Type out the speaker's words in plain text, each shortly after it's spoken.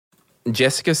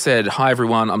Jessica said, "Hi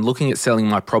everyone, I'm looking at selling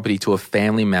my property to a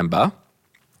family member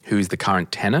who is the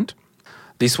current tenant.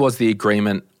 This was the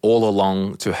agreement all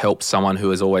along to help someone who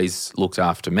has always looked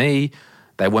after me.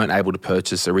 They weren't able to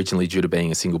purchase originally due to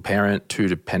being a single parent, 2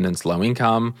 dependents, low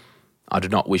income. I do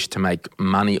not wish to make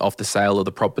money off the sale of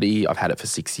the property. I've had it for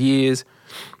 6 years.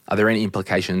 Are there any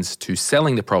implications to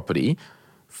selling the property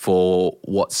for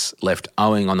what's left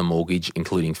owing on the mortgage,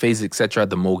 including fees, etc.?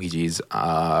 The mortgage is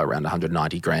around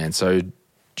 190 grand. So do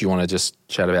you want to just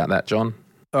chat about that, John?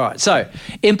 All right. So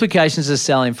implications of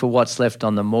selling for what's left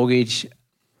on the mortgage,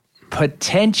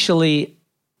 potentially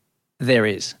there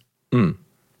is.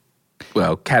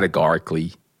 Well,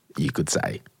 categorically, you could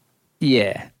say.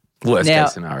 Yeah. Worst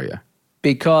case scenario.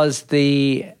 Because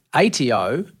the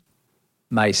ATO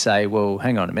may say, well,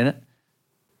 hang on a minute.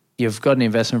 You've got an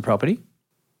investment property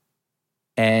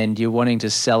and you're wanting to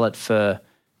sell it for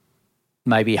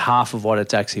maybe half of what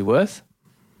it's actually worth,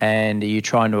 and are you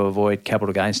trying to avoid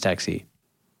capital gains tax here?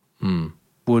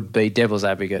 Would be devil's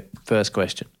advocate, first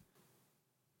question.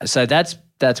 So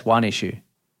that's one issue.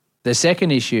 The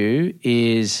second issue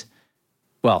is,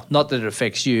 well, not that it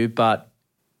affects you, but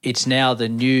it's now the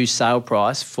new sale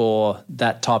price for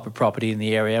that type of property in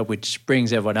the area, which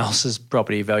brings everyone else's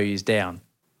property values down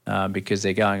because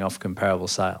they're going off comparable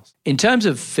sales. In terms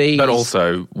of fees... But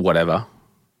also whatever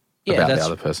about the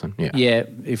other person. Yeah. Yeah,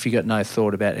 if you got no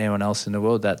thought about anyone else in the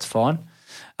world, that's fine.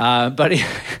 But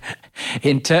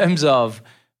in terms of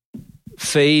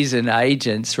fees and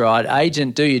agents, right,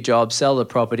 agent, do your job, sell the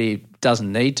property.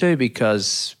 Doesn't need to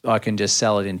because I can just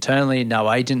sell it internally.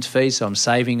 No agent's fees, so I'm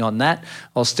saving on that.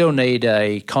 I'll still need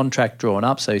a contract drawn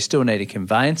up, so you still need a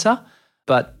conveyancer.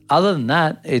 But other than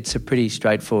that, it's a pretty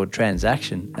straightforward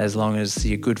transaction as long as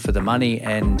you're good for the money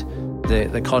and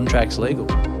the contract's legal.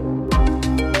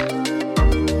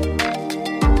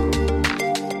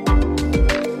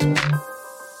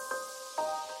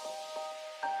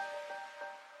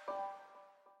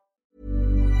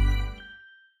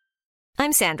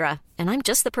 I'm Sandra, and I'm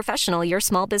just the professional your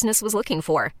small business was looking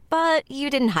for. But you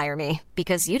didn't hire me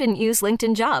because you didn't use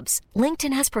LinkedIn Jobs.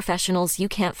 LinkedIn has professionals you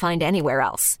can't find anywhere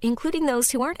else, including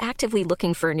those who aren't actively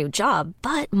looking for a new job,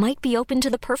 but might be open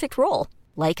to the perfect role,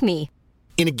 like me.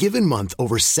 In a given month,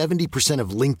 over 70%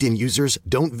 of LinkedIn users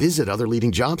don't visit other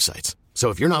leading job sites. So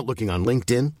if you're not looking on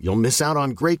LinkedIn, you'll miss out on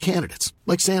great candidates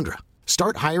like Sandra.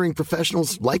 Start hiring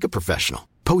professionals like a professional.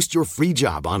 Post your free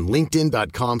job on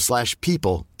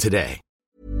linkedin.com/people today.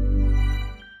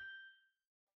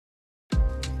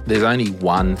 There's only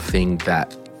one thing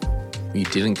that you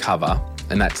didn't cover,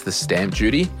 and that's the stamp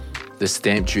duty. The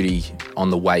stamp duty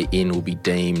on the way in will be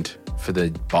deemed for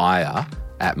the buyer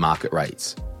at market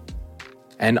rates.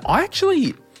 And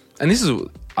this is,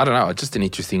 I don't know, just an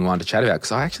interesting one to chat about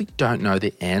because I actually don't know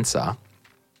the answer.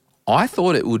 I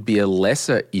thought it would be a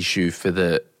lesser issue for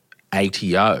the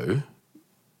ATO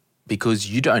because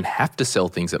you don't have to sell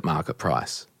things at market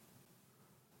price.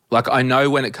 Like I know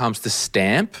when it comes to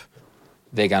stamp,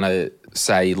 they're going to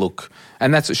say, look,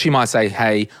 and that's what she might say,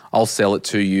 hey, I'll sell it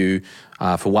to you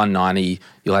for $190.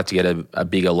 You'll have to get a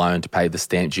bigger loan to pay the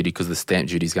stamp duty because the stamp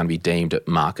duty is going to be deemed at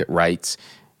market rates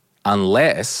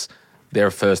unless they're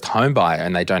a first home buyer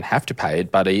and they don't have to pay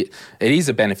it. But it is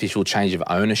a beneficial change of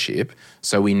ownership.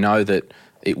 So we know that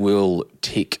it will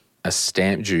tick a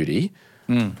stamp duty.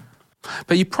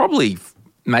 But you probably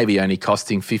maybe only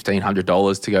costing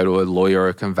 $1,500 to go to a lawyer or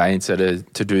a conveyancer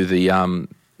to do the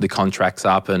contracts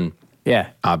up and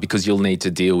because you'll need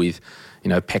to deal with,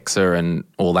 PEXA and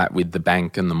all that with the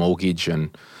bank and the mortgage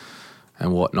and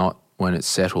whatnot when it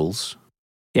settles.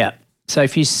 Yeah. So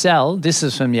if you sell, this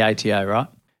is from the ATO, right?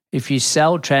 If you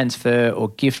sell, transfer or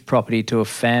gift property to a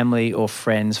family or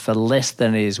friends for less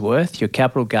than it is worth, your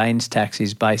capital gains tax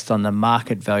is based on the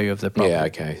market value of the property. Yeah,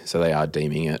 okay. So they are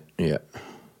deeming it. Yeah.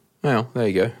 Well, there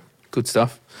you go. Good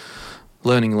stuff.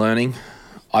 Learning.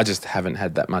 I just haven't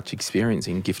had that much experience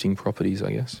in gifting properties,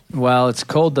 I guess. Well, it's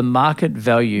called the market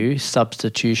value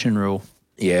substitution rule.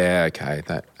 Yeah, okay.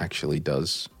 That actually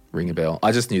does ring a bell.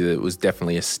 I just knew that it was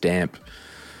definitely a stamp,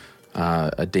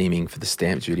 a deeming for the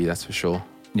stamp duty, that's for sure.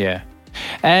 Yeah.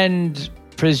 And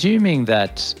presuming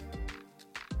that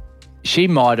it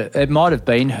might have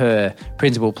been her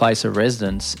principal place of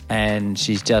residence and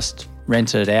she's just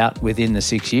rented it out within the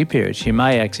 6-year period, she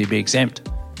may actually be exempt.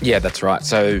 Yeah, that's right.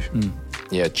 So,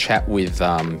 chat with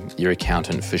your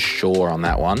accountant for sure on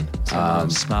that one. Someone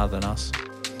smarter than us.